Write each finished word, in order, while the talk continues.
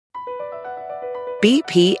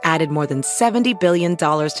BP added more than $70 billion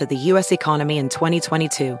to the U.S. economy in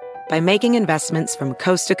 2022 by making investments from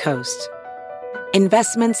coast to coast.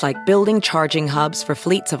 Investments like building charging hubs for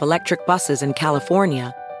fleets of electric buses in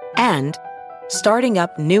California and starting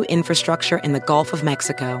up new infrastructure in the Gulf of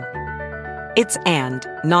Mexico. It's and,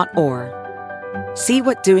 not or. See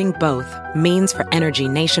what doing both means for energy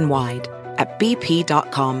nationwide at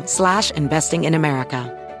bp.com/investing in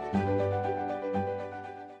America.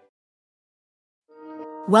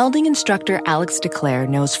 Welding instructor Alex DeClaire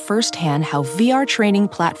knows firsthand how VR training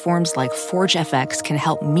platforms like ForgeFX can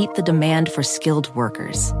help meet the demand for skilled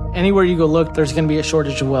workers. Anywhere you go look, there's going to be a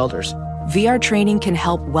shortage of welders. VR training can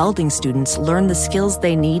help welding students learn the skills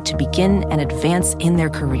they need to begin and advance in their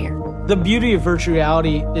career. The beauty of virtual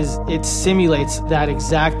reality is it simulates that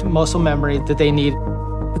exact muscle memory that they need.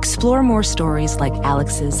 Explore more stories like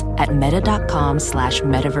Alex's at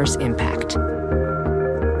meta.com/metaverseimpact.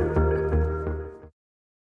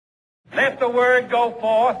 Let the word go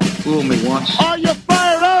forth. Fool me once. Are you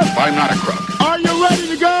fired up? I'm not a crook. Are you ready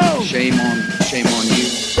to go? Shame on you.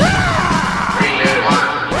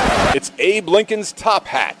 It's Abe Lincoln's Top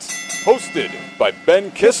Hat, hosted by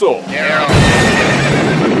Ben Kissel.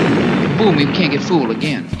 Fool me, we can't get fooled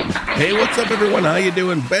again. Hey, what's up, everyone? How you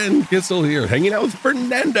doing? Ben Kissel here, hanging out with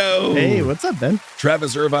Fernando. Hey, what's up, Ben?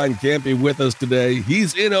 Travis Irvine can't be with us today.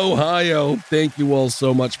 He's in Ohio. Thank you all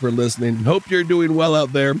so much for listening. Hope you're doing well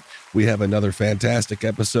out there. We have another fantastic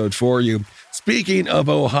episode for you. Speaking of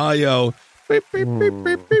Ohio,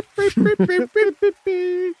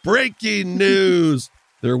 breaking news.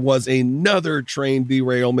 There was another train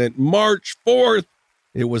derailment March 4th.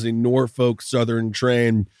 It was a Norfolk Southern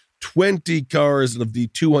train. 20 cars of the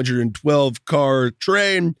 212-car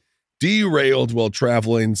train derailed while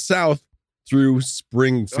traveling south through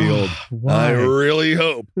Springfield. I really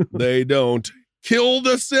hope they don't kill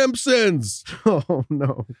the Simpsons. Oh,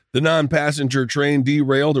 no. The non-passenger train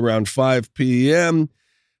derailed around 5 p.m.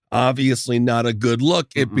 Obviously not a good look,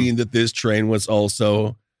 it being that this train was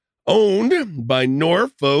also owned by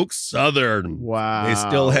Norfolk Southern. Wow. They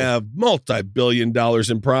still have multi-billion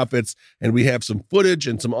dollars in profits, and we have some footage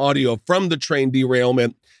and some audio from the train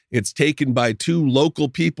derailment. It's taken by two local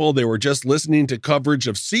people. They were just listening to coverage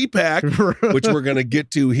of CPAC, which we're going to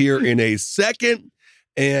get to here in a second.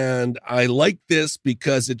 And I like this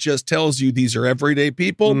because it just tells you these are everyday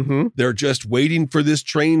people. They're just waiting for this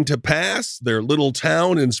train to pass their little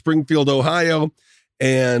town in Springfield, Ohio.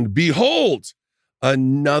 And behold,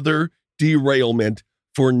 another derailment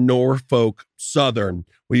for Norfolk Southern.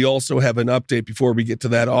 We also have an update before we get to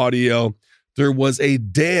that audio. There was a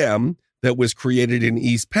dam that was created in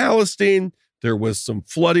East Palestine. There was some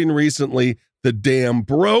flooding recently. The dam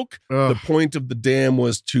broke. The point of the dam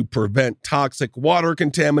was to prevent toxic water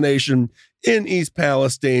contamination in East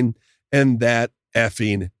Palestine, and that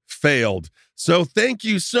effing failed. So thank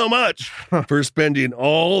you so much for spending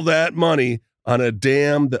all that money on a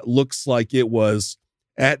dam that looks like it was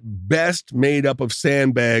at best made up of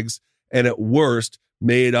sandbags and at worst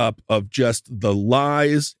made up of just the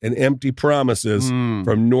lies and empty promises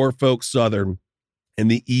from Norfolk Southern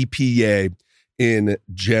and the EPA in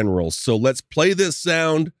general. So let's play this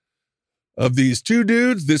sound of these two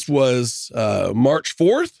dudes. This was March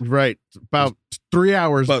 4th. Right. About 3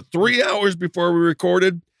 hours. About 3 hours before we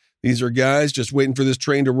recorded. These are guys just waiting for this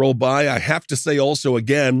train to roll by. I have to say also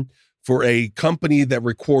again, for a company that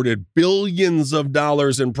recorded billions of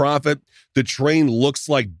dollars in profit, the train looks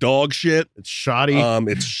like dog shit. It's shoddy.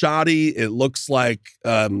 It's shoddy. It looks like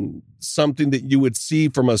something that you would see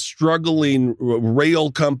from a struggling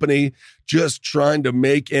rail company just trying to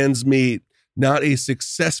make ends meet, not a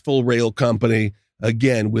successful rail company,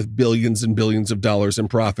 again, with billions and billions of dollars in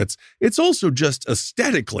profits. It's also just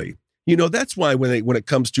aesthetically. You know, that's why when it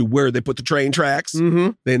comes to where they put the train tracks,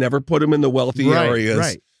 they never put them in the wealthy areas.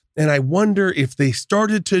 Right. And I wonder if they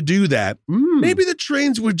started to do that, maybe the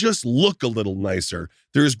trains would just look a little nicer.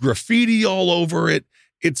 There's graffiti all over it.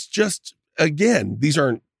 It's just, again, these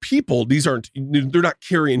aren't people. They're not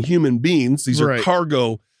carrying human beings. These are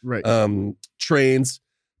cargo trains,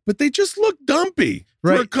 but they just look dumpy.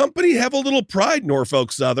 For a company, have a little pride,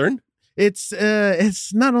 Norfolk Southern. It's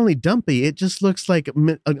not only dumpy, it just looks like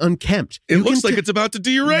unkempt. It looks like it's about to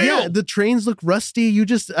derail. Yeah, the trains look rusty.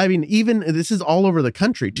 Even this is all over the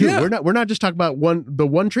country too. Yeah. We're not just talking about the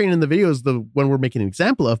one train in the video is the one we're making an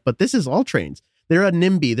example of, but this is all trains. They're a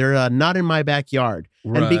NIMBY. They're a not in my backyard.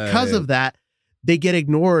 Right. And because of that, they get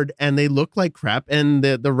ignored and they look like crap and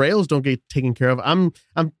the rails don't get taken care of. I'm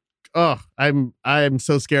I'm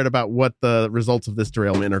so scared about what the results of this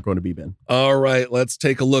derailment are going to be, Ben. All right, let's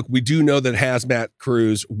take a look. We do know that hazmat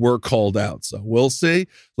crews were called out, so we'll see.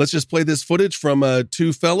 Let's just play this footage from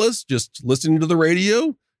two fellas just listening to the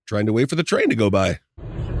radio, trying to wait for the train to go by.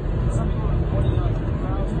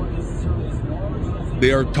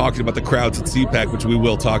 They are talking about the crowds at CPAC, which we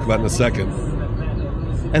will talk about in a second.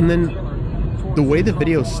 And then the way the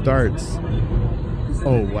video starts,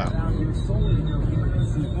 oh, wow.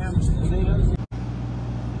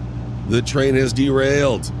 The train has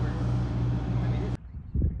derailed.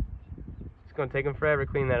 It's going to take him forever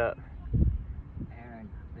to clean that up.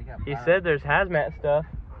 He said there's hazmat stuff.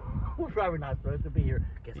 We're probably not supposed to be here.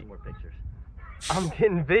 Get some more pictures. I'm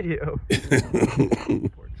getting video.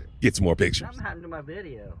 Get some more pictures. Something happened to my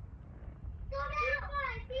video.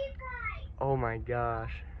 Oh my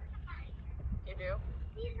gosh. You do?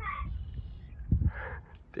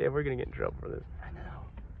 Damn, we're going to get in trouble for this. I know.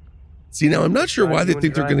 See, now I'm not sure why they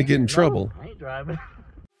think they're going to get in trouble. I ain't driving.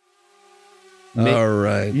 All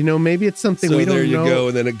right. You know, maybe it's something So we don't know. there you go.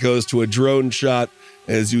 And then it goes to a drone shot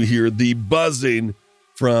as you hear the buzzing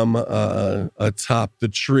from atop the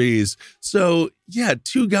trees. So, yeah,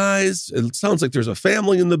 two guys. It sounds like there's a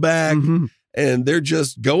family in the back, and they're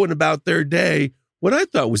just going about their day. What I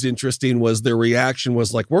thought was interesting was their reaction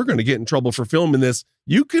was like, we're going to get in trouble for filming this.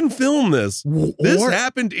 You can film this. This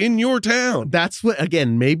happened in your town. That's what,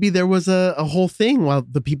 again, maybe there was a whole thing while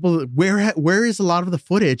the people, where is a lot of the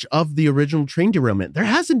footage of the original train derailment? There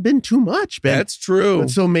hasn't been too much, Ben. That's true.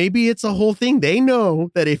 So maybe it's a whole thing. They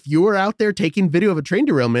know that if you are out there taking video of a train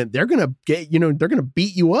derailment, they're going to get, they're going to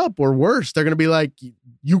beat you up, or worse. They're going to be like,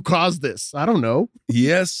 you caused this. I don't know.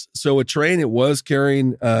 Yes. So a train, it was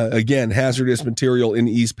carrying, again, hazardous material in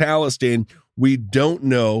East Palestine. We don't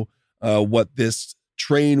know what this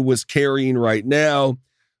train was carrying right now.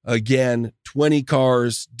 Again, 20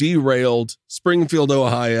 cars derailed, Springfield,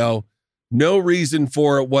 Ohio. No reason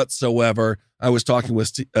for it whatsoever. I was talking with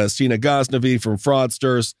Sina Ghaznavi from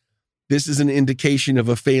Fraudsters. This is an indication of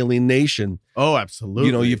a failing nation. Oh,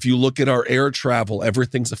 absolutely. If you look at our air travel,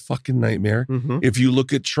 everything's a fucking nightmare. If you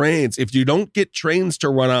look at trains, if you don't get trains to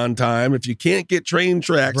run on time, if you can't get train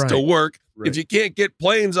tracks to work, if you can't get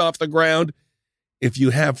planes off the ground, if you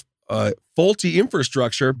have faulty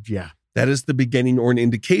infrastructure, that is the beginning or an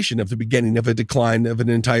indication of the beginning of a decline of an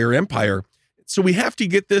entire empire. So we have to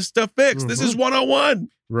get this stuff fixed. This is 101.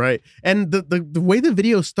 Right. And the way the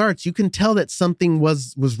video starts, you can tell that something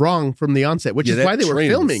was wrong from the onset, which is why they were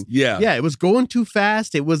filming. Yeah, it was going too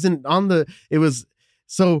fast. It wasn't on the,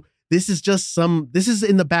 so this is this is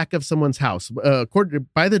in the back of someone's house.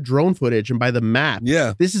 By the drone footage and by the map,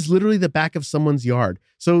 this is literally the back of someone's yard.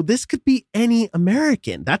 So this could be any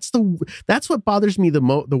American. That's what bothers me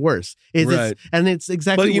the worst. It's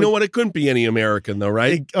exactly. But you know what? It couldn't be any American though,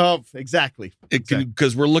 right? Exactly.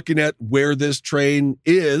 Because we're looking at where this train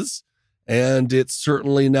is, and it's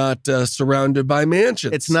certainly not surrounded by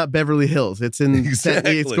mansions. It's not Beverly Hills. It's in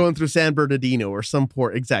it's going through San Bernardino or some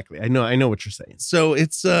port. Exactly. I know what you're saying. So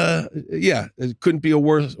it's it couldn't be a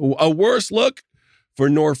worse look for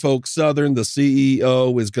Norfolk Southern. The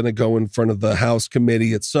CEO is going to go in front of the House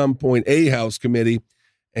committee at some point, a House committee,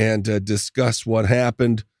 and discuss what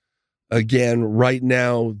happened. Again, right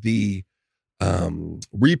now, the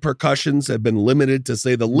repercussions have been limited, to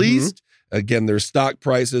say the least. Again, their stock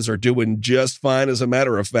prices are doing just fine. As a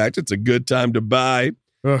matter of fact, it's a good time to buy.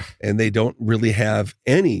 And they don't really have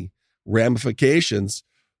any ramifications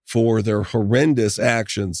for their horrendous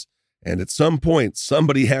actions. And at some point,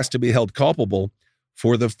 somebody has to be held culpable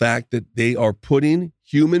for the fact that they are putting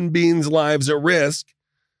human beings' lives at risk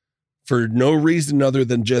for no reason other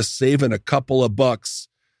than just saving a couple of bucks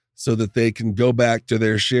so that they can go back to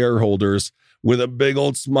their shareholders with a big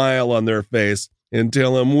old smile on their face and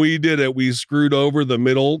tell them, we did it. We screwed over the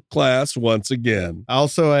middle class once again.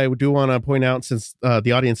 Also, I do want to point out, since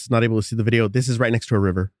the audience is not able to see the video, this is right next to a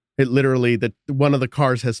river. It literally, one of the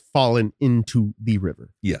cars has fallen into the river.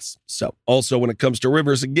 Yes. So also when it comes to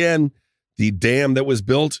rivers, again, the dam that was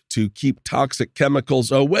built to keep toxic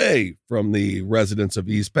chemicals away from the residents of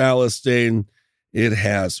East Palestine, it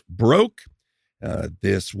has broke.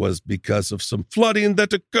 This was because of some flooding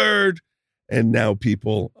that occurred. And now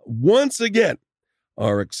people, once again,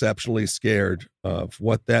 are exceptionally scared of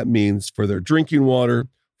what that means for their drinking water,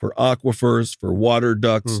 for aquifers, for water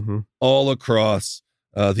ducts, all across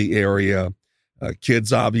the area.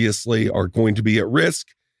 Kids obviously are going to be at risk.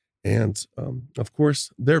 And of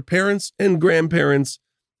course, their parents and grandparents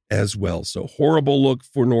as well. So horrible look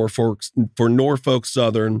for Norfolk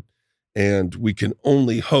Southern. And we can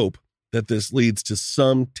only hope that this leads to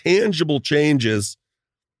some tangible changes.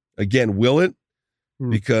 Again, will it?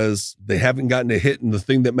 because they haven't gotten a hit in the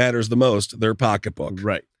thing that matters the most, their pocketbook.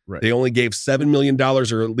 Right. They only gave $7 million,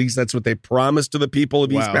 or at least that's what they promised to the people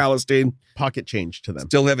of East Palestine. Pocket change to them.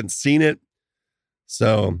 Still haven't seen it.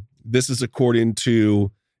 So this is according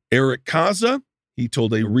to Eric Kaza. He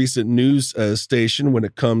told a recent news station when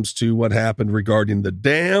it comes to what happened regarding the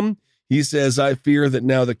dam. He says, I fear that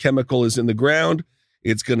now the chemical is in the ground,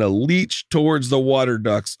 it's going to leach towards the water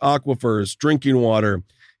ducts, aquifers, drinking water.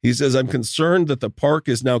 He says, I'm concerned that the park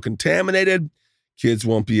is now contaminated. Kids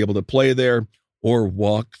won't be able to play there or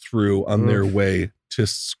walk through on their way to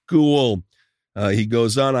school. He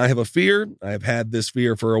goes on, I have a fear. I've had this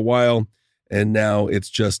fear for a while, and now it's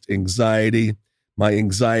just anxiety. My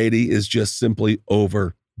anxiety is just simply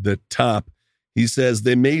over the top. He says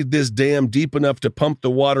they made this dam deep enough to pump the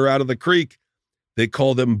water out of the creek. They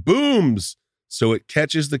call them booms, so it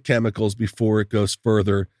catches the chemicals before it goes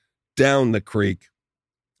further down the creek.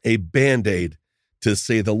 A Band-Aid, to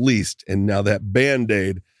say the least. And now that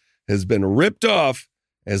Band-Aid has been ripped off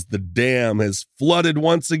as the dam has flooded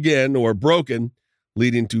once again, or broken,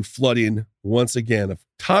 leading to flooding once again of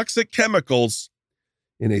toxic chemicals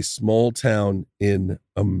in a small town in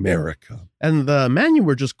America. And the man you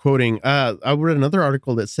were just quoting, I read another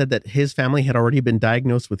article that said that his family had already been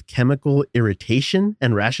diagnosed with chemical irritation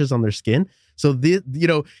and rashes on their skin. So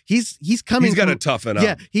he's coming. He's got to toughen up.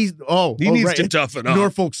 Yeah, he needs to toughen up.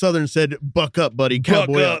 Norfolk Southern said, "Buck up, buddy,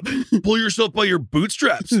 cowboy up. Pull yourself by your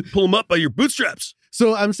bootstraps. Pull them up by your bootstraps."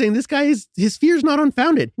 So I'm saying this guy his fear's not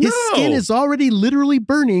unfounded. His skin is already literally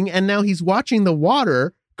burning, and now he's watching the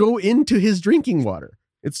water go into his drinking water.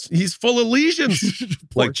 He's full of lesions,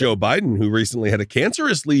 like Joe Biden, who recently had a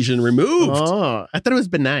cancerous lesion removed. Oh, I thought it was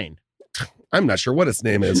benign. I'm not sure what its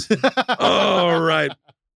name is. All right.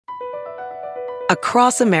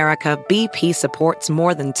 Across America, BP supports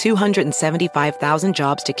more than 275,000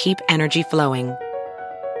 jobs to keep energy flowing.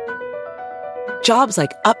 Jobs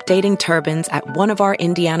like updating turbines at one of our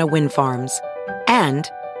Indiana wind farms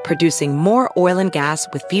and producing more oil and gas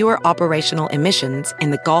with fewer operational emissions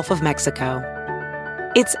in the Gulf of Mexico.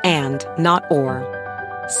 It's and, not or.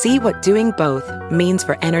 See what doing both means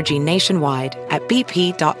for energy nationwide at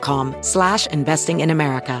bp.com/investing in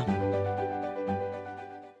America.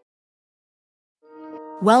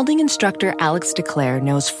 Welding instructor Alex DeClaire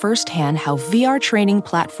knows firsthand how VR training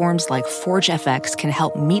platforms like ForgeFX can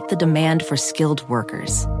help meet the demand for skilled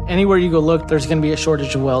workers. Anywhere you go look, there's going to be a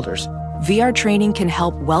shortage of welders. VR training can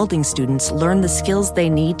help welding students learn the skills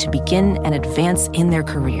they need to begin and advance in their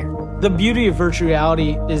career. The beauty of virtual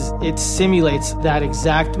reality is it simulates that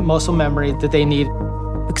exact muscle memory that they need.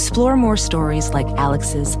 Explore more stories like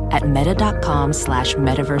Alex's at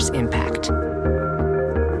meta.com/metaverseimpact.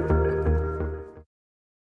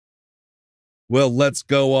 Well, let's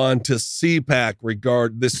go on to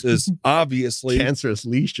CPAC. This is obviously cancerous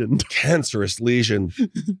lesion.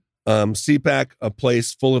 CPAC, a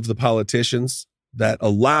place full of the politicians that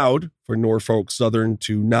allowed for Norfolk Southern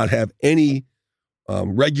to not have any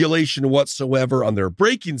regulation whatsoever on their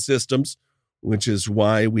braking systems, which is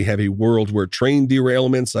why we have a world where train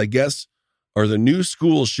derailments, I guess, are the new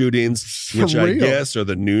school shootings, which I guess are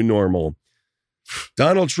the new normal.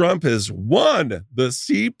 Donald Trump has won the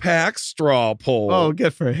CPAC straw poll. Oh,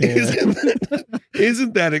 good for him.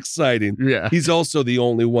 Isn't that exciting? Yeah. He's also the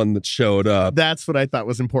only one that showed up. That's what I thought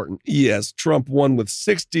was important. Yes, Trump won with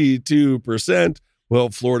 62%. Well,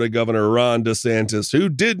 Florida Governor Ron DeSantis, who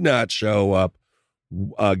did not show up,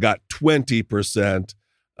 got 20%.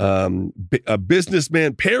 A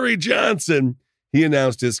businessman, Perry Johnson, he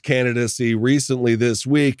announced his candidacy recently this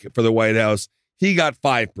week for the White House. He got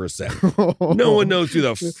 5%. No one knows who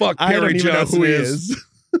the fuck Perry Johnson is.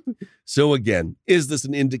 So again, is this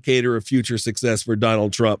an indicator of future success for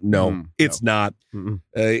Donald Trump? No, it's not.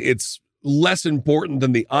 It's less important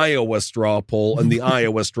than the Iowa straw poll, and the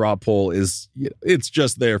Iowa straw poll it's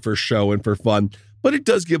just there for show and for fun. But it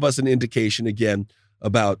does give us an indication again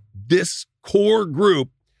about this core group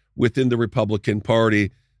within the Republican Party.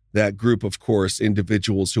 That group, of course,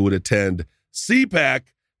 individuals who would attend CPAC,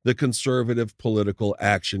 the Conservative Political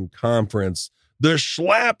Action Conference. The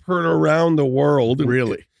schlap heard around the world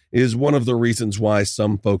really is one of the reasons why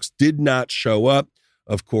some folks did not show up.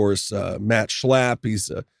 Of course, Matt Schlapp, he's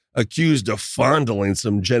accused of fondling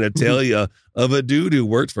some genitalia of a dude who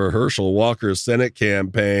worked for Herschel Walker's Senate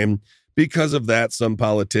campaign. Because of that, some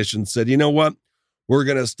politicians said, you know what, we're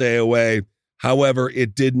going to stay away. However,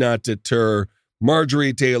 it did not deter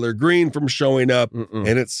Marjorie Taylor Greene from showing up, and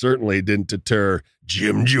it certainly didn't deter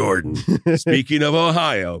Jim Jordan, speaking of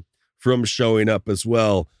Ohio, from showing up as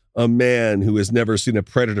well. A man who has never seen a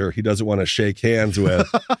predator he doesn't want to shake hands with.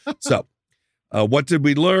 So what did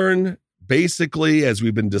we learn? basically, as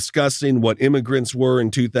we've been discussing, what immigrants were in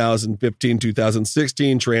 2015,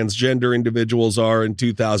 2016, transgender individuals are in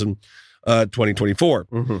 2024.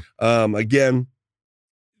 Again,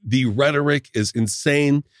 the rhetoric is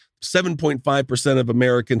insane. 7.5% of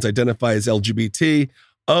Americans identify as LGBT.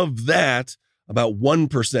 Of that, about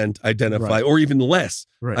 1% identify, or even less,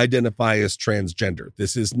 identify as transgender.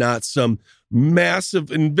 This is not some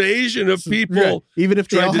massive invasion of people. Even if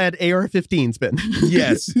they all had AR-15s, Ben.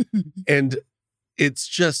 Yes. And it's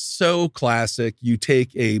just so classic. You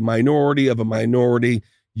take a minority of a minority,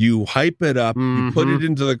 you hype it up, you put it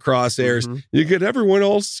into the crosshairs, you get everyone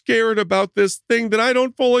all scared about this thing that I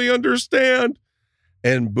don't fully understand.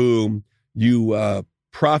 And boom, you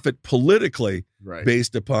profit politically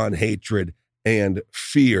based upon hatred and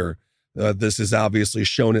fear. This has obviously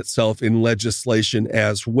shown itself in legislation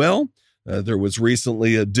as well. There was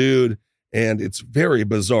recently a dude, and it's very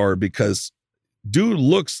bizarre because dude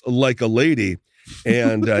looks like a lady,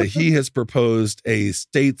 and he has proposed a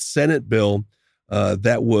state Senate bill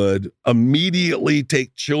that would immediately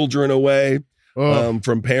take children away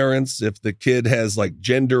from parents if the kid has like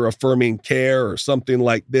gender affirming care or something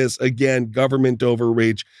like this. Again, government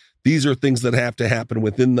overreach. These are things that have to happen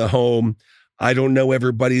within the home. I don't know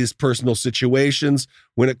everybody's personal situations.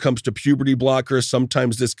 When it comes to puberty blockers,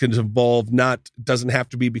 sometimes this can involve doesn't have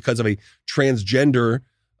to be because of a transgender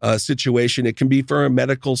situation. It can be for a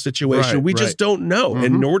medical situation. We just don't know.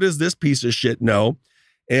 And nor does this piece of shit know.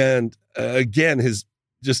 And again, his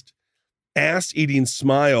just ass-eating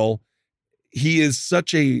smile, he is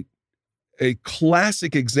such a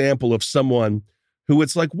classic example of someone who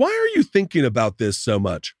it's like, why are you thinking about this so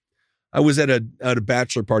much? I was at a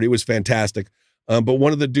bachelor party. It was fantastic. But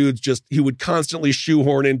one of the dudes he would constantly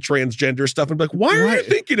shoehorn in transgender stuff. And be like, why are you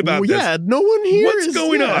thinking about this? Yeah, no one here What's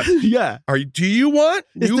going on? Yeah. Do you want?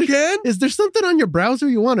 Is there something on your browser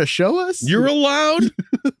you want to show us? You're allowed.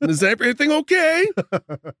 Is everything okay?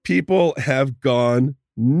 People have gone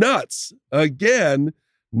nuts. Again,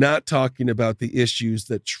 not talking about the issues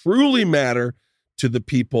that truly matter to the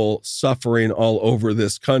people suffering all over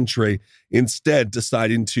this country. Instead,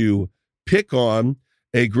 deciding to pick on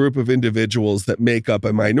a group of individuals that make up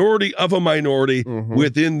a minority of a minority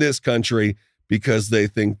within this country because they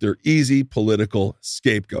think they're easy political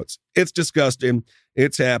scapegoats. It's disgusting.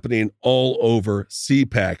 It's happening all over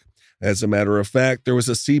CPAC. As a matter of fact, there was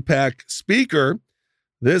a CPAC speaker,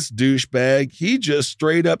 this douchebag, he just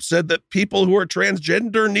straight up said that people who are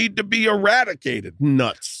transgender need to be eradicated.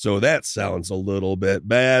 Nuts. So that sounds a little bit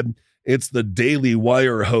bad. It's the Daily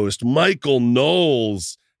Wire host, Michael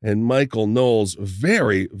Knowles. And Michael Knowles,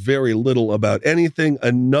 very, very little about anything.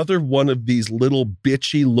 Another one of these little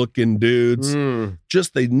bitchy looking dudes.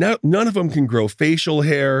 None of them can grow facial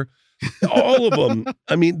hair. All of them.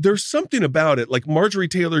 I mean, there's something about it. Like Marjorie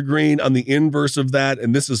Taylor Greene on the inverse of that.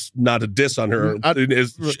 And this is not a diss on her.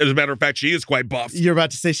 As a matter of fact, she is quite buff. You're about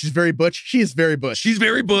to say she's very butch. She is very butch. She's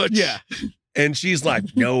very butch. Yeah. And she's like,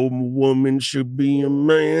 no woman should be a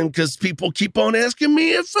man because people keep on asking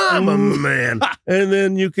me if I'm a man. And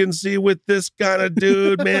then you can see with this kind of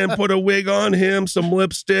dude, man, put a wig on him, some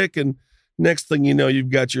lipstick, and next thing you know, you've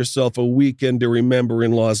got yourself a weekend to remember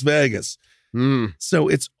in Las Vegas. So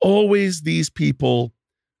it's always these people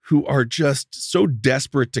who are just so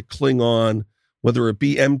desperate to cling on, whether it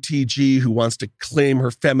be MTG, who wants to claim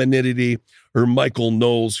her femininity, or Michael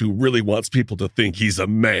Knowles, who really wants people to think he's a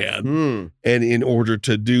man. And in order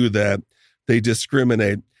to do that, they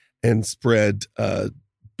discriminate and spread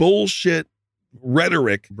bullshit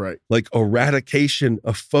rhetoric, like eradication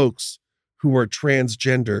of folks who are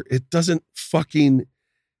transgender. It doesn't fucking,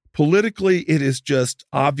 politically, it is just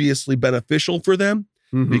obviously beneficial for them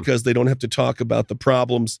because they don't have to talk about the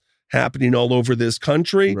problems happening all over this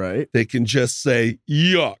country. They can just say,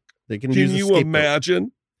 yuck. They can you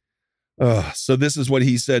imagine? So this is what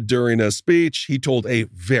he said during a speech. He told a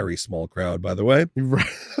very small crowd, by the way.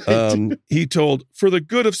 He told, for the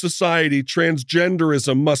good of society,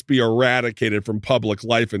 transgenderism must be eradicated from public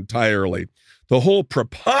life entirely. The whole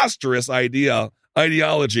preposterous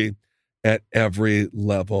ideology at every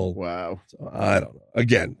level. Wow. So, I don't know.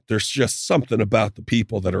 Again, there's just something about the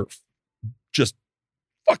people that are just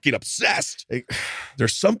fucking obsessed.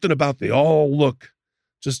 There's something about they all look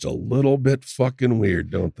just a little bit fucking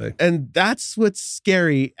weird, don't they? And that's what's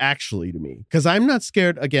scary, actually, to me. Because I'm not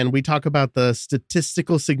scared. Again, we talk about the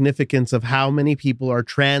statistical significance of how many people are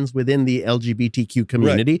trans within the LGBTQ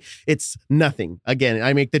community. It's nothing. Again,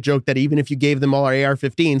 I make the joke that even if you gave them all our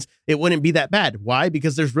AR-15s, it wouldn't be that bad. Why?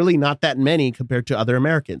 Because there's really not that many compared to other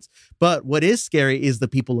Americans. But what is scary is the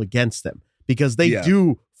people against them. Because they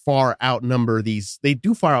do far outnumber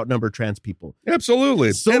trans people.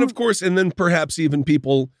 Absolutely. So- and of course, and then perhaps even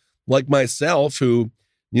people like myself who,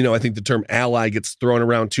 I think the term ally gets thrown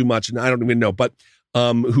around too much and I don't even know, but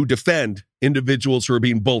who defend individuals who are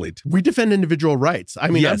being bullied. We defend individual rights. I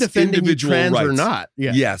mean, Yes, I'm defending you individual trans or rights. not.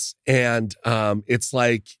 Yeah. Yes. And it's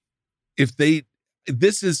like,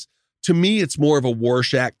 to me, it's more of a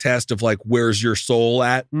Rorschach test of like, where's your soul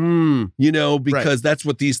at? Because that's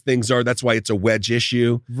what these things are. That's why it's a wedge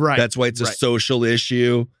issue. Right. That's why it's a social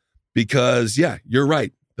issue. Because, yeah, you're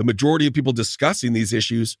right. The majority of people discussing these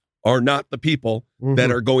issues are not the people that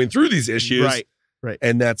are going through these issues. Right.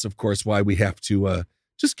 And that's, of course, why we have to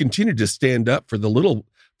just continue to stand up for the little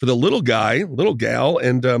guy, little gal,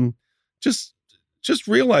 and just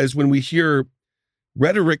realize when we hear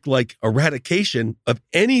rhetoric like eradication of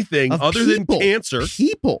anything other than cancer,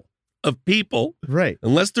 of people, right?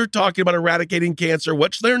 Unless they're talking about eradicating cancer,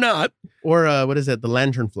 which they're not, or what is it, the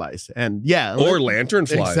lanternflies, and or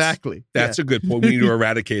lanternflies. Exactly. That's a good point. We need to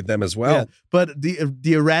eradicate them as well. Yeah. But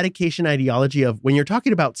the eradication ideology of when you're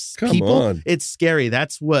talking about people, it's scary.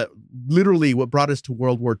 That's what brought us to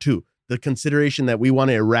World War II. The consideration that we want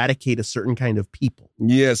to eradicate a certain kind of people.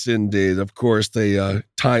 Yes, indeed. Of course, they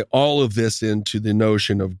tie all of this into the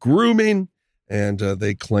notion of grooming, and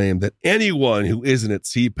they claim that anyone who isn't at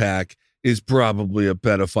CPAC is probably a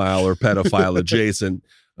pedophile or pedophile adjacent,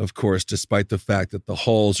 of course, despite the fact that the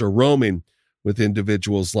halls are roaming with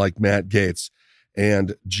individuals like Matt Gaetz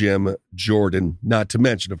and Jim Jordan, not to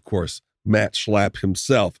mention, of course, Matt Schlapp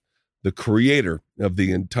himself, the creator of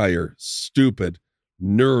the entire stupid,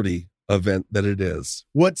 nerdy event that it is.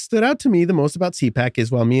 What stood out to me the most about CPAC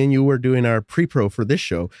is while me and you were doing our pre-pro for this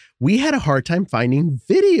show, we had a hard time finding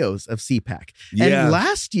videos of CPAC. Yeah. And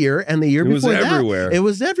last year and the year before that, it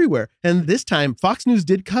was everywhere. And this time Fox News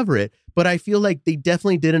did cover it, but I feel like they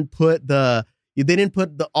definitely didn't put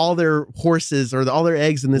all their horses or all their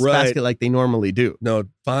eggs in this basket like they normally do. No,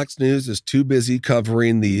 Fox News is too busy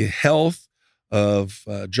covering the health of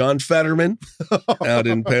John Fetterman out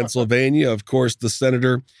in Pennsylvania. Of course, the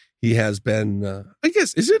senator, he has been, I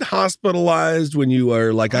guess, is it hospitalized when you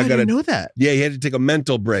are like, I didn't know that. Yeah, he had to take a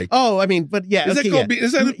mental break. Oh, I mean, but yeah. Is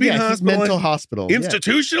that being hospitalized? Mental hospital.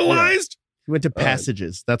 Institutionalized? Yeah. You went to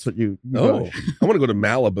Passages. That's what you I want to go to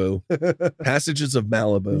Malibu. Passages of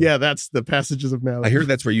Malibu. Yeah, that's the Passages of Malibu. I hear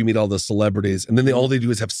that's where you meet all the celebrities, and then all they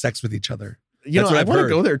do is have sex with each other. I want to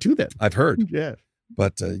go there too then. I've heard. Yeah.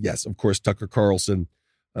 But yes, of course, Tucker Carlson,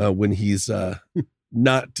 when he's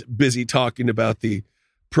not busy talking about the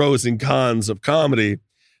pros and cons of comedy,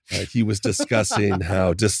 he was discussing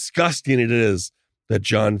how disgusting it is that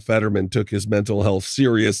John Fetterman took his mental health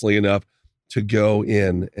seriously enough to go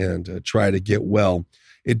in and try to get well.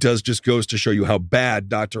 It just goes to show you how bad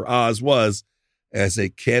Dr. Oz was as a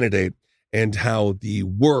candidate and how the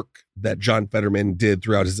work that John Fetterman did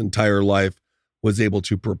throughout his entire life was able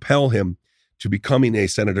to propel him to becoming a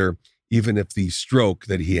senator, even if the stroke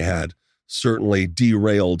that he had certainly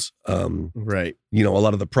derailed a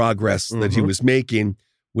lot of the progress that he was making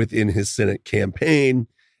within his Senate campaign,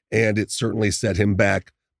 and it certainly set him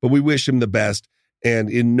back. But we wish him the best, and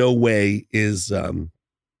in no way is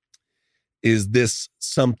this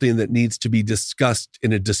something that needs to be discussed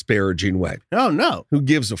in a disparaging way. Oh, no. Who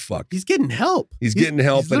gives a fuck? He's getting help. He's getting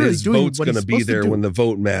help, and his vote's going to be there when the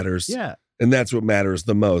vote matters. Yeah. And that's what matters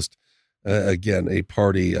the most. Again, a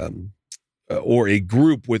party or a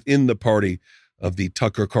group within the party of the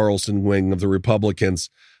Tucker Carlson wing of the Republicans,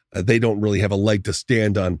 they don't really have a leg to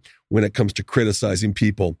stand on when it comes to criticizing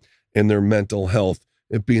people and their mental health,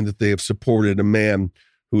 it being that they have supported a man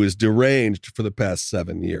who is deranged for the past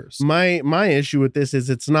 7 years. My issue with this is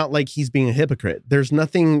it's not like he's being a hypocrite. There's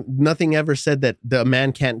nothing ever said that the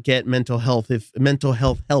man can't get mental health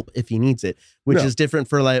help if he needs it, which is different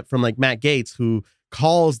from Matt Gaetz, who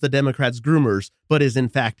calls the Democrats groomers, but is in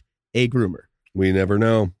fact a groomer. We never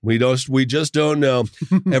know. We just don't know.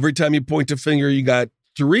 Every time you point a finger, you got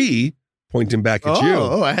 3 pointing back at you.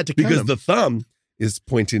 Oh, I had to because the thumb is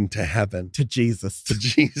pointing to heaven, to Jesus,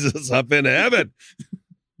 up in heaven.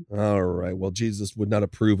 All right. Well, Jesus would not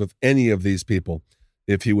approve of any of these people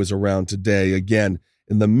if he was around today. Again,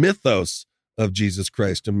 in the mythos of Jesus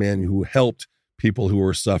Christ, a man who helped people who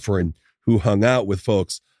were suffering, who hung out with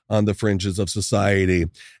folks on the fringes of society,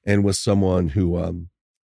 and was someone who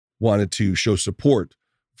wanted to show support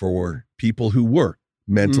for people who were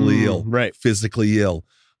mentally ill, physically ill,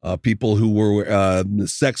 people who were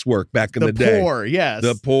sex work back in the day. The poor, yes.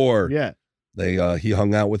 The poor. Yeah. He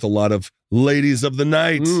hung out with a lot of ladies of the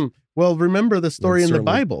night. Well, remember the story in the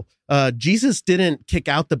Bible. Jesus didn't kick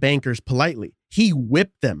out the bankers politely. He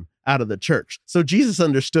whipped them out of the church. So Jesus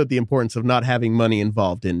understood the importance of not having money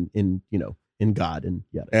involved in God and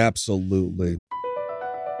yada. Absolutely.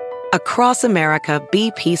 Across America,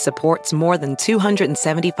 BP supports more than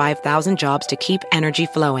 275,000 jobs to keep energy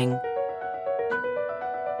flowing.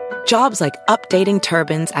 Jobs like updating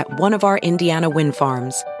turbines at one of our Indiana wind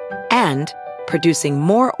farms and producing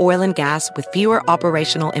more oil and gas with fewer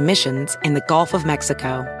operational emissions in the Gulf of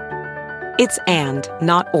Mexico. It's and,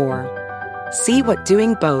 not or. See what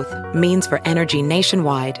doing both means for energy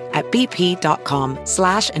nationwide at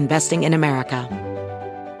bp.com/investing in America.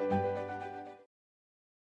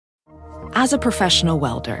 As a professional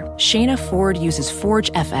welder, Shayna Ford uses Forge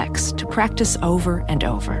FX to practice over and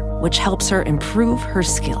over, which helps her improve her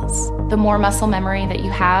skills. The more muscle memory that you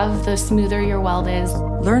have, the smoother your weld is.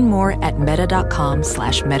 Learn more at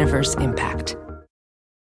meta.com/metaverse impact.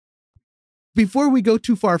 Before we go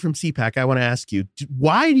too far from CPAC, I want to ask you,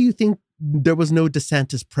 why do you think there was no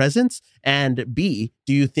DeSantis presence? And B,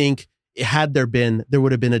 do you think had there been, there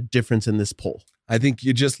would have been a difference in this poll? I think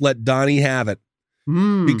you just let Donnie have it.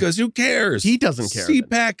 Because who cares? He doesn't care.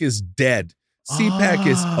 CPAC is dead. CPAC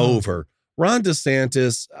is over. Ron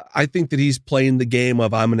DeSantis, I think that he's playing the game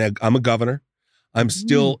of I'm a governor. I'm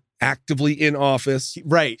still actively in office.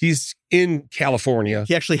 Right. He's in California.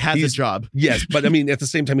 He actually has a job. Yes, but I mean, at the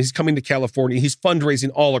same time, he's coming to California. He's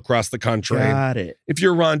fundraising all across the country. Got it. If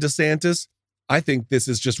you're Ron DeSantis, I think this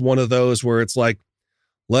is just one of those where it's like,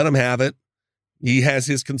 let him have it. He has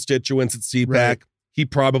his constituents at CPAC. Right. He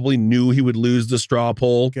probably knew he would lose the straw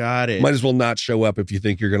poll. Got it. Might as well not show up if you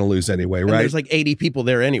think you're going to lose anyway, right? And there's like 80 people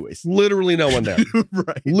there anyways. Literally no one there.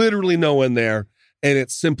 Right. Literally no one there. And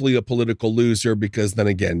it's simply a political loser because then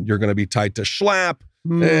again, you're going to be tied to Schlapp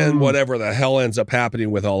and whatever the hell ends up happening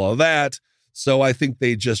with all of that. So I think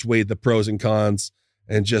they just weighed the pros and cons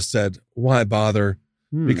and just said, why bother?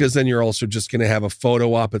 Because then you're also just going to have a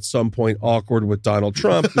photo op at some point awkward with Donald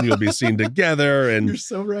Trump and you'll be seen together. And you're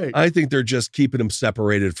so right. I think they're just keeping them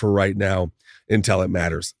separated for right now until it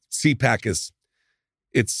matters. CPAC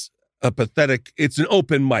it's a pathetic, it's an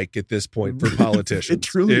open mic at this point for politicians. It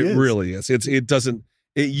truly is. It really is.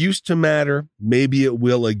 It used to matter. Maybe it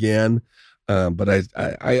will again. But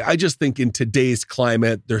I just think in today's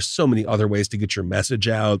climate, there's so many other ways to get your message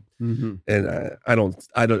out. And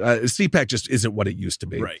CPAC just isn't what it used to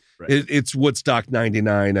be. Right. It's Woodstock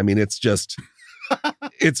 99. I mean, it's just,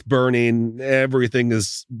 it's burning. Everything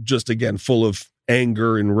is just, again, full of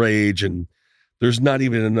anger and rage. And there's not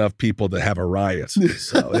even enough people to have a riot.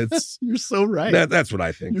 So it's, you're so right. That's what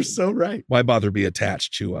I think. You're so right. Why bother be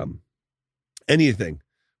attached to anything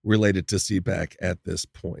related to CPAC at this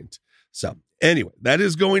point? So anyway, that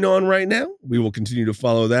is going on right now. We will continue to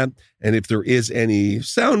follow that. And if there is any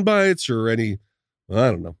sound bites or any,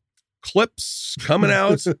 I don't know, clips coming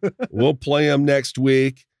out, we'll play them next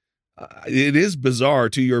week. It is bizarre,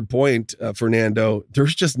 to your point, Fernando.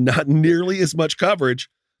 There's just not nearly as much coverage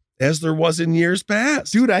as there was in years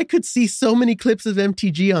past. Dude, I could see so many clips of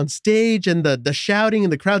MTG on stage and the shouting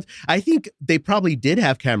and the crowds. I think they probably did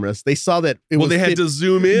have cameras. They saw that it was they had to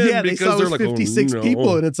zoom in because they're like 56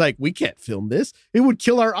 people and it's like, we can't film this. It would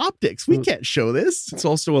kill our optics. We can't show this. It's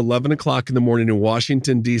also 11 o'clock in the morning in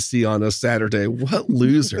Washington, D.C. on a Saturday. What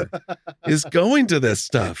loser is going to this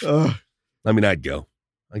stuff? I mean, I'd go.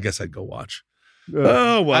 I guess I'd go watch.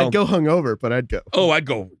 Oh, well. I'd go hungover, but I'd go. Oh, I'd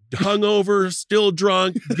go hungover, still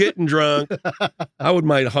drunk, getting drunk. I would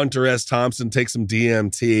might Hunter S. Thompson, take some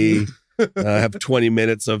DMT, have 20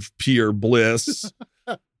 minutes of pure bliss.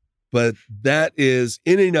 But that is,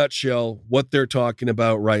 in a nutshell, what they're talking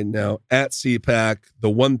about right now at CPAC. The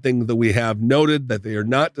one thing that we have noted that they are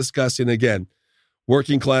not discussing, again,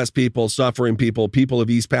 working class people, suffering people, people of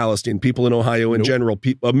East Palestine, people in Ohio in general,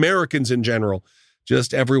 Americans in general,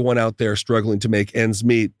 just everyone out there struggling to make ends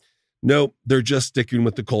meet. No, they're just sticking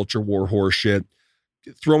with the culture war horse shit,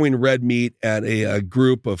 throwing red meat at a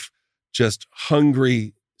group of just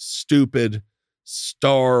hungry, stupid,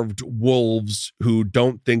 starved wolves who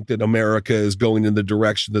don't think that America is going in the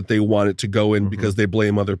direction that they want it to go in because they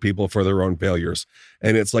blame other people for their own failures.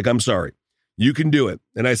 And it's like, I'm sorry, you can do it.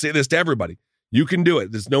 And I say this to everybody. You can do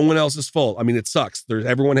it. It's no one else's fault. I mean, it sucks.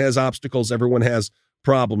 Everyone has obstacles. Everyone has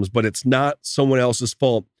problems, but it's not someone else's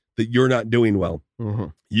fault that you're not doing well.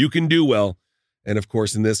 You can do well. And of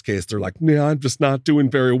course, in this case, they're like, yeah, I'm just not doing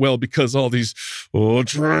very well because all these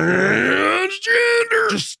transgender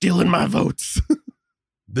just stealing my votes.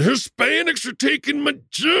 The Hispanics are taking my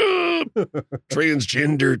job.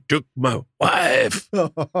 Transgender took my wife.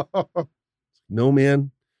 No,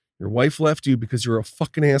 man, your wife left you because you're a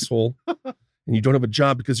fucking asshole and you don't have a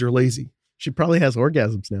job because you're lazy. She probably has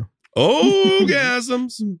orgasms now.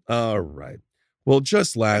 Orgasms. All right. Well,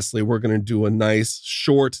 just lastly, we're going to do a nice,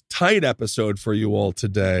 short, tight episode for you all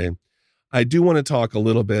today. I do want to talk a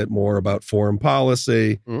little bit more about foreign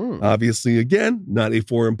policy. Obviously, again, not a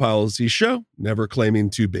foreign policy show, never claiming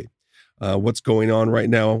to be. What's going on right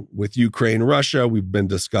now with Ukraine, Russia, we've been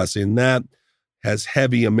discussing that, has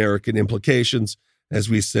heavy American implications as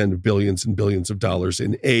we send billions and billions of dollars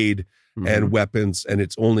in aid and weapons, and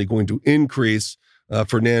it's only going to increase.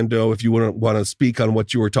 Fernando, if you want to speak on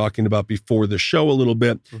what you were talking about before the show a little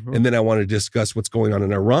bit, and then I want to discuss what's going on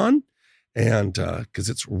in Iran, and because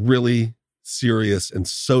it's really serious and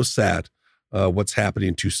so sad what's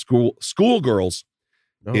happening to schoolgirls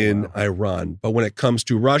in Iran. But when it comes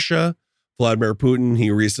to Russia, Vladimir Putin, he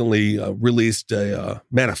recently released a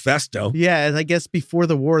manifesto. Yeah, I guess before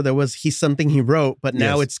the war there was something he wrote, but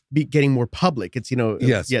now it's getting more public. It's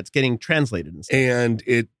it's getting translated and stuff. And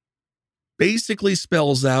it basically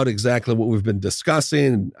spells out exactly what we've been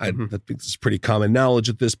discussing. I think this is pretty common knowledge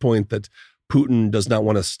at this point that Putin does not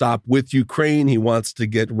want to stop with Ukraine. He wants to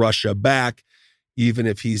get Russia back, even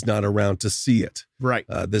if he's not around to see it. Right.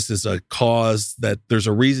 This is a cause that there's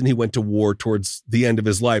a reason he went to war towards the end of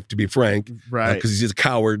his life, to be frank. Right. Because he's a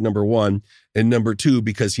coward, number one. And number two,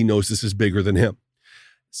 because he knows this is bigger than him.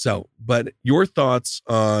 So, but your thoughts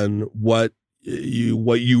on what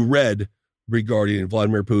you read regarding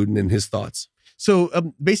Vladimir Putin and his thoughts?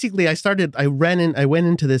 So basically, I went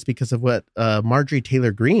into this because of what Marjorie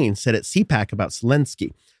Taylor Greene said at CPAC about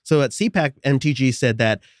Zelensky. So at CPAC, MTG said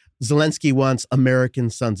that Zelensky wants American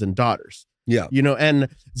sons and daughters. Yeah. And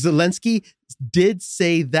Zelensky did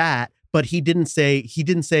say that, but he didn't say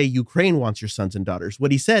Ukraine wants your sons and daughters.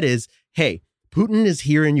 What he said is, hey, Putin is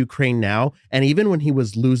here in Ukraine now, and even when he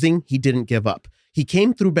was losing, he didn't give up. He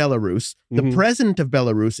came through Belarus. The president of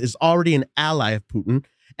Belarus is already an ally of Putin.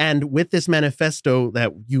 And with this manifesto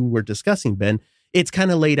that you were discussing, Ben, it's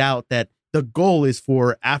kind of laid out that the goal is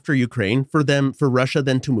for after Ukraine, for Russia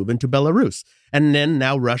then to move into Belarus. And then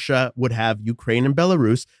now Russia would have Ukraine and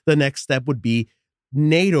Belarus. The next step would be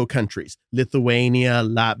NATO countries, Lithuania,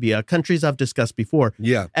 Latvia, countries I've discussed before.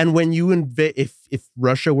 Yeah. And when you if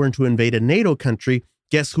Russia were to invade a NATO country,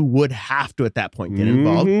 guess who would have to at that point get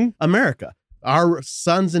involved? America. Our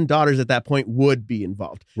sons and daughters at that point would be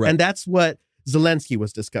involved. Right. And that's what Zelensky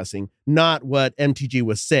was discussing, not what MTG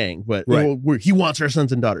was saying. But he wants our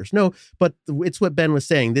sons and daughters. No, but it's what Ben was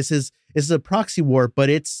saying. This is a proxy war, but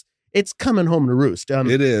it's coming home to roost.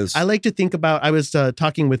 It is. I like to think about, I was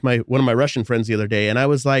talking with one of my Russian friends the other day, and I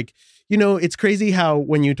was like, it's crazy how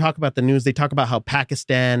when you talk about the news, they talk about how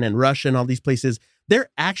Pakistan and Russia and all these places,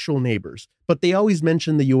 they're actual neighbors, but they always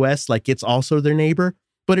mention the U.S. like it's also their neighbor.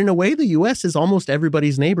 But in a way, the U.S. is almost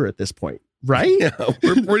everybody's neighbor at this point, right? Yeah,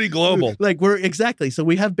 we're pretty global. Exactly. So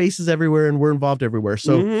we have bases everywhere and we're involved everywhere.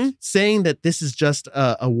 So saying that this is just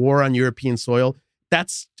a war on European soil,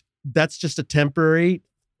 that's just a temporary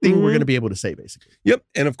thing we're going to be able to say, basically. Yep.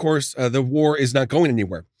 And of course, the war is not going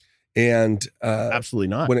anywhere. And absolutely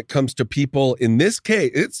not. When it comes to people in this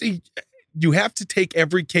case, you have to take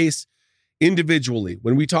every case individually.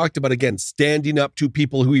 When we talked about, again, standing up to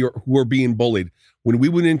people who are being bullied. When we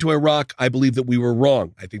went into Iraq, I believe that we were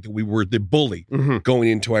wrong. I think that we were the bully going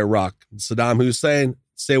into Iraq. Saddam Hussein,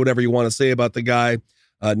 say whatever you want to say about the guy,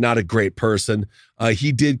 not a great person.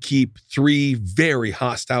 He did keep 3 very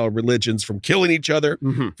hostile religions from killing each other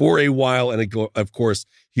for a while. And of course,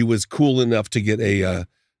 he was cool enough to get a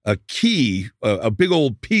key, a big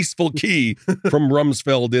old peaceful key from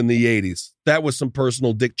Rumsfeld in the 80s. That was some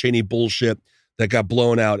personal Dick Cheney bullshit that got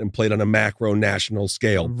blown out and played on a macro national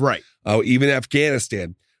scale. Right. Even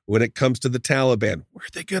Afghanistan, when it comes to the Taliban,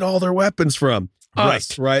 where'd they get all their weapons from?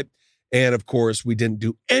 Us, right? And of course, we didn't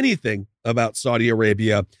do anything about Saudi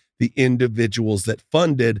Arabia, the individuals that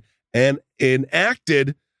funded and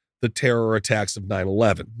enacted the terror attacks of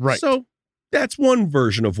 9/11. Right. So that's one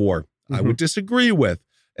version of war I would disagree with.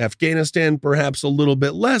 Afghanistan, perhaps a little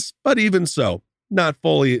bit less, but even so, not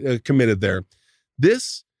fully committed there.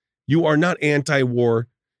 You are not anti-war,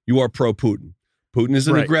 you are pro-Putin. Putin is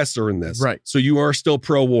an aggressor in this. Right. So you are still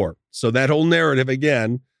pro-war. So that whole narrative,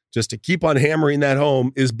 again, just to keep on hammering that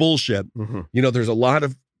home, is bullshit. There's a lot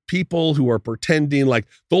of people who are pretending like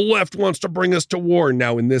the left wants to bring us to war.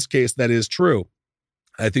 Now, in this case, that is true.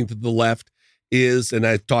 I think that the left is, and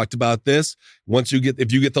I talked about this,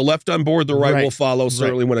 if you get the left on board, the right will follow,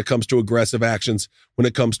 certainly when it comes to aggressive actions, when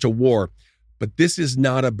it comes to war. But this is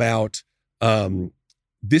not about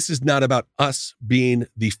us being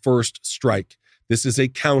the first strike. This is a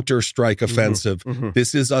counter-strike offensive.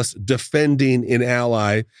 This is us defending an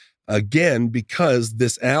ally, again, because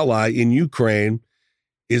this ally in Ukraine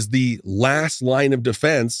is the last line of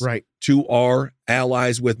defense to our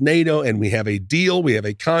allies with NATO. And we have a deal, we have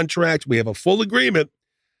a contract, we have a full agreement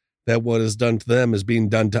that what is done to them is being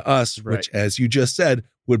done to us, which, as you just said,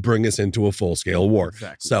 would bring us into a full-scale war.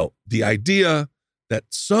 Exactly. So the idea that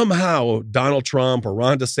somehow Donald Trump or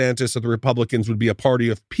Ron DeSantis or the Republicans would be a party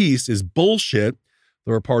of peace is bullshit.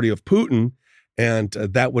 They're a party of Putin, and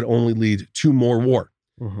that would only lead to more war.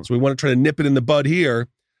 So we want to try to nip it in the bud here,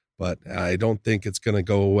 but I don't think it's going to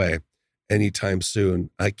go away anytime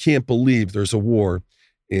soon. I can't believe there's a war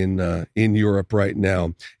in Europe right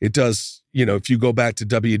now. It does, if you go back to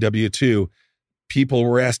WW2, people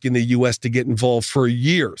were asking the U.S. to get involved for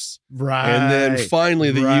years. Right. And then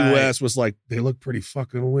finally the U.S. was like, they look pretty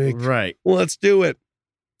fucking weak. Right. Well, let's do it.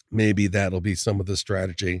 Maybe that'll be some of the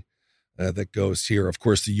strategy that goes here. Of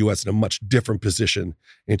course, the U.S. in a much different position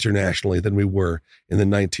internationally than we were in the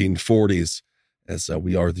 1940s, as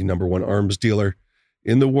we are the number one arms dealer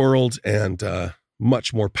in the world and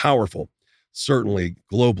much more powerful, certainly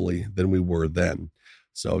globally, than we were then.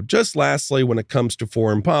 So just lastly, when it comes to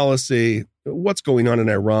foreign policy, what's going on in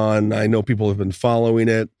Iran? I know people have been following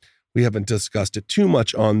it. We haven't discussed it too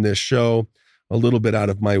much on this show, a little bit out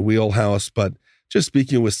of my wheelhouse, but just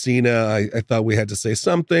speaking with Sina, I thought we had to say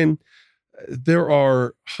something. There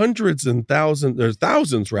are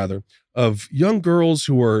thousands rather, of young girls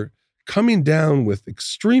who are coming down with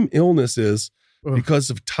extreme illnesses because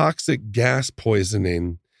of toxic gas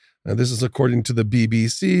poisoning. This is according to the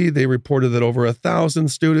BBC. They reported that over 1,000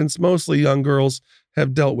 students, mostly young girls,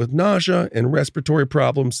 have dealt with nausea and respiratory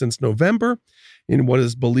problems since November in what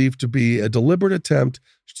is believed to be a deliberate attempt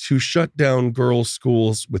to shut down girls'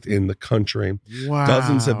 schools within the country. Wow.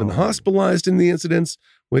 Dozens have been hospitalized in the incidents,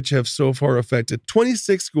 which have so far affected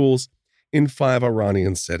 26 schools in 5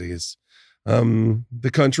 Iranian cities.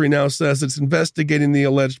 The country now says it's investigating the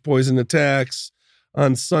alleged poison attacks.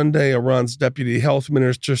 On Sunday, Iran's deputy health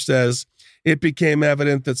minister says it became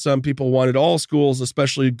evident that some people wanted all schools,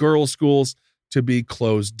 especially girls' schools, to be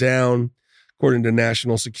closed down. According to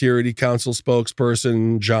National Security Council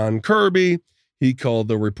spokesperson John Kirby, he called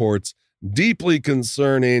the reports deeply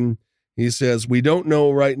concerning. He says, "We don't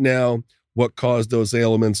know right now what caused those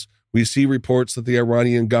ailments. We see reports that the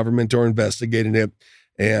Iranian government are investigating it.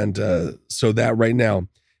 And so that right now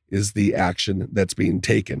is the action that's being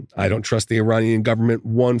taken. I don't trust the Iranian government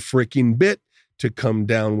one freaking bit to come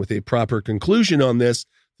down with a proper conclusion on this,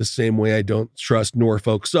 the same way I don't trust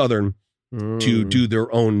Norfolk Southern to do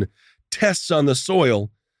their own tests on the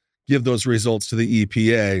soil, give those results to the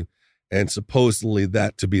EPA, and supposedly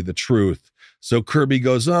that to be the truth." So Kirby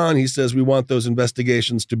goes on. He says, "We want those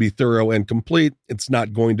investigations to be thorough and complete. It's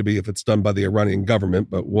not going to be if it's done by the Iranian government,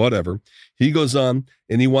 but whatever." He goes on,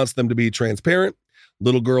 and he wants them to be transparent.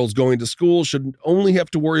 Little girls going to school shouldn't only have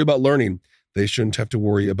to worry about learning. They shouldn't have to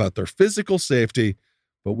worry about their physical safety,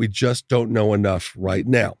 but we just don't know enough right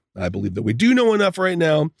now. I believe that we do know enough right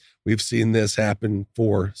now. We've seen this happen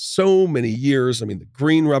for so many years. I mean, the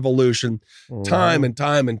Green Revolution, time and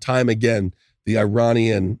time and time again, the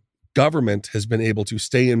Iranian government has been able to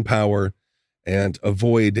stay in power and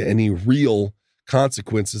avoid any real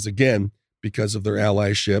consequences, again, because of their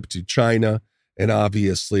allyship to China. And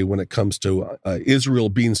obviously, when it comes to Israel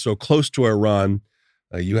being so close to Iran,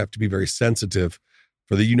 you have to be very sensitive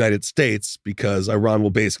for the United States, because Iran will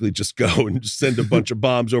basically just go and send a bunch of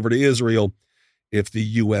bombs over to Israel if the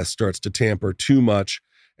U.S. starts to tamper too much.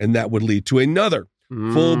 And that would lead to another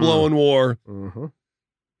full-blown war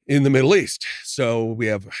in the Middle East. So we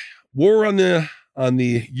have war on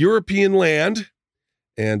the European land.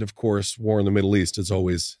 And of course, war in the Middle East is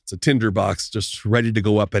always, it's a tinderbox just ready to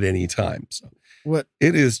go up at any time. So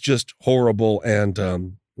it is just horrible.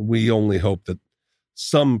 And we only hope that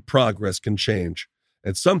some progress can change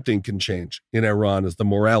and something can change in Iran as the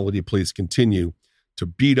morality police continue to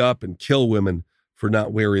beat up and kill women for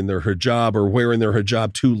not wearing their hijab or wearing their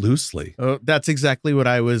hijab too loosely. Oh, that's exactly what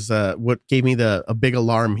I was, what gave me a big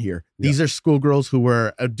alarm here. These are schoolgirls who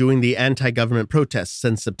were doing the anti-government protests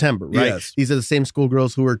since September, right? Yes. These are the same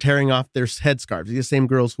schoolgirls who were tearing off their headscarves. These are the same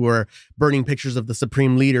girls who are burning pictures of the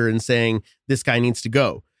supreme leader and saying, this guy needs to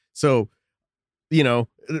go. So,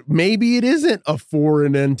 maybe it isn't a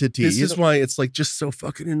foreign entity. This is why it's like just so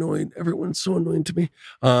fucking annoying. Everyone's so annoying to me.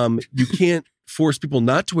 You can't force people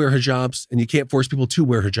not to wear hijabs, and you can't force people to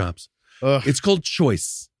wear hijabs. It's called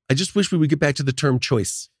choice. I just wish we would get back to the term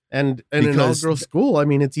choice. And in an all-girl school, I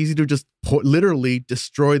mean, it's easy to just literally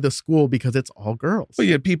destroy the school because it's all girls. Well,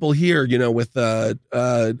 you had people here, with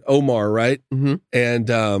Omar, right? Mm-hmm.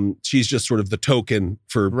 And she's just sort of the token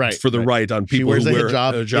for the right on people who wear a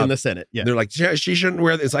hijab in the Senate. Yeah. They're like, yeah, she shouldn't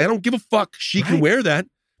wear this. I don't give a fuck. She can wear that.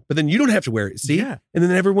 but then you don't have to wear it. See? Yeah. And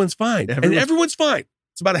then everyone's fine. And everyone's fine.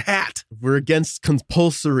 It's about a hat. We're against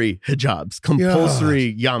compulsory hijabs,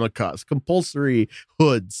 compulsory yarmulkes, compulsory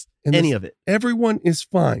hoods, And any of it. Everyone is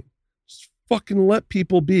fine. Just fucking let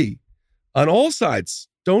people be. On all sides,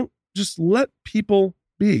 don't just let people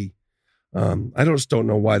be. I just don't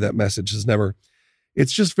know why that message has never...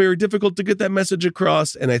 It's just very difficult to get that message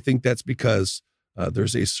across, and I think that's because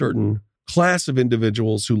there's a certain class of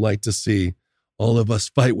individuals who like to see all of us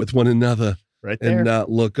fight with one another right there, and not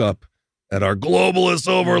look up at our globalist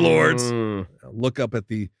overlords. Look up at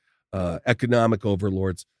the economic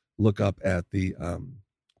overlords. Look up at the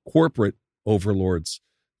corporate overlords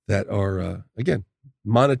that are, again,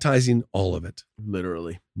 monetizing all of it.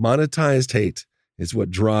 Literally. Monetized hate is what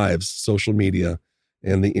drives social media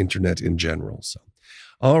and the internet in general. So,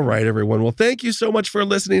 all right, everyone. Well, thank you so much for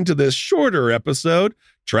listening to this shorter episode.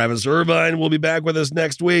 Travis Irvine will be back with us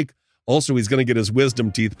next week. Also, he's going to get his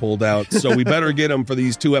wisdom teeth pulled out, so we better get him for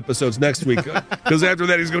these 2 episodes next week, because after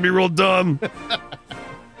that, he's going to be real dumb.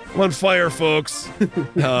 I'm on fire, folks.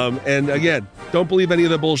 And again, don't believe any of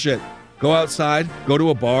the bullshit. Go outside, go to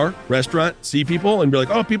a bar, restaurant, see people, and be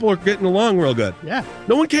like, oh, people are getting along real good. Yeah.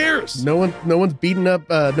 No one cares. No one's beating up,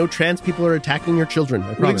 no trans people are attacking your children.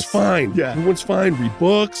 I promise. Everything's fine. Yeah. Everyone's fine. Read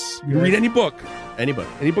books. You can read any book. Any book.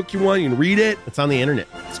 Any book you want, you can read it. It's on the internet.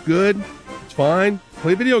 It's good. It's fine.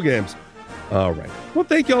 Play video games. All right. Well,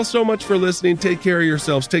 thank you all so much for listening. Take care of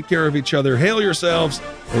yourselves. Take care of each other. Hail yourselves.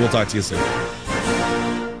 And we'll talk to you soon.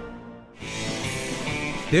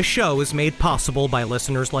 This show is made possible by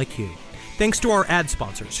listeners like you. Thanks to our ad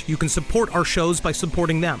sponsors, you can support our shows by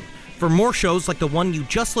supporting them. For more shows like the one you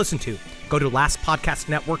just listened to, go to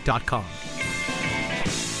lastpodcastnetwork.com.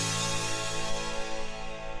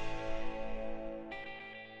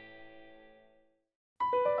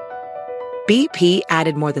 BP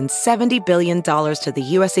added more than $70 billion to the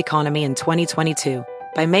U.S. economy in 2022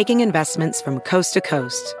 by making investments from coast to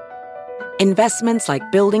coast. Investments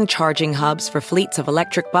like building charging hubs for fleets of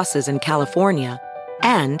electric buses in California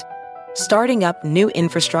and starting up new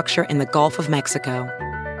infrastructure in the Gulf of Mexico.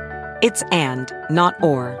 It's and, not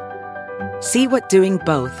or. See what doing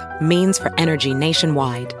both means for energy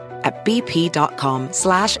nationwide at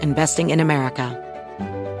bp.com/investing in America.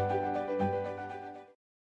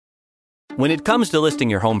 When it comes to listing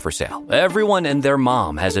your home for sale, everyone and their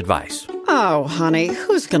mom has advice. Oh, honey,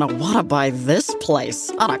 who's going to want to buy this place?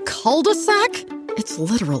 On a cul-de-sac? It's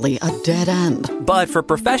literally a dead end. But for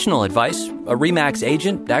professional advice, a RE/MAX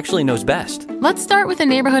agent actually knows best. Let's start with a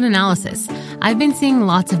neighborhood analysis. I've been seeing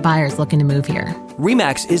lots of buyers looking to move here.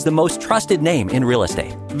 RE/MAX is the most trusted name in real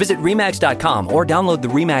estate. Visit RE/MAX.com or download the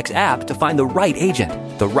RE/MAX app to find the right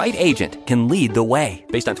agent. The right agent can lead the way.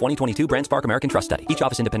 Based on 2022 BrandSpark American Trust Study. Each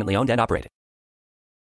office independently owned and operated.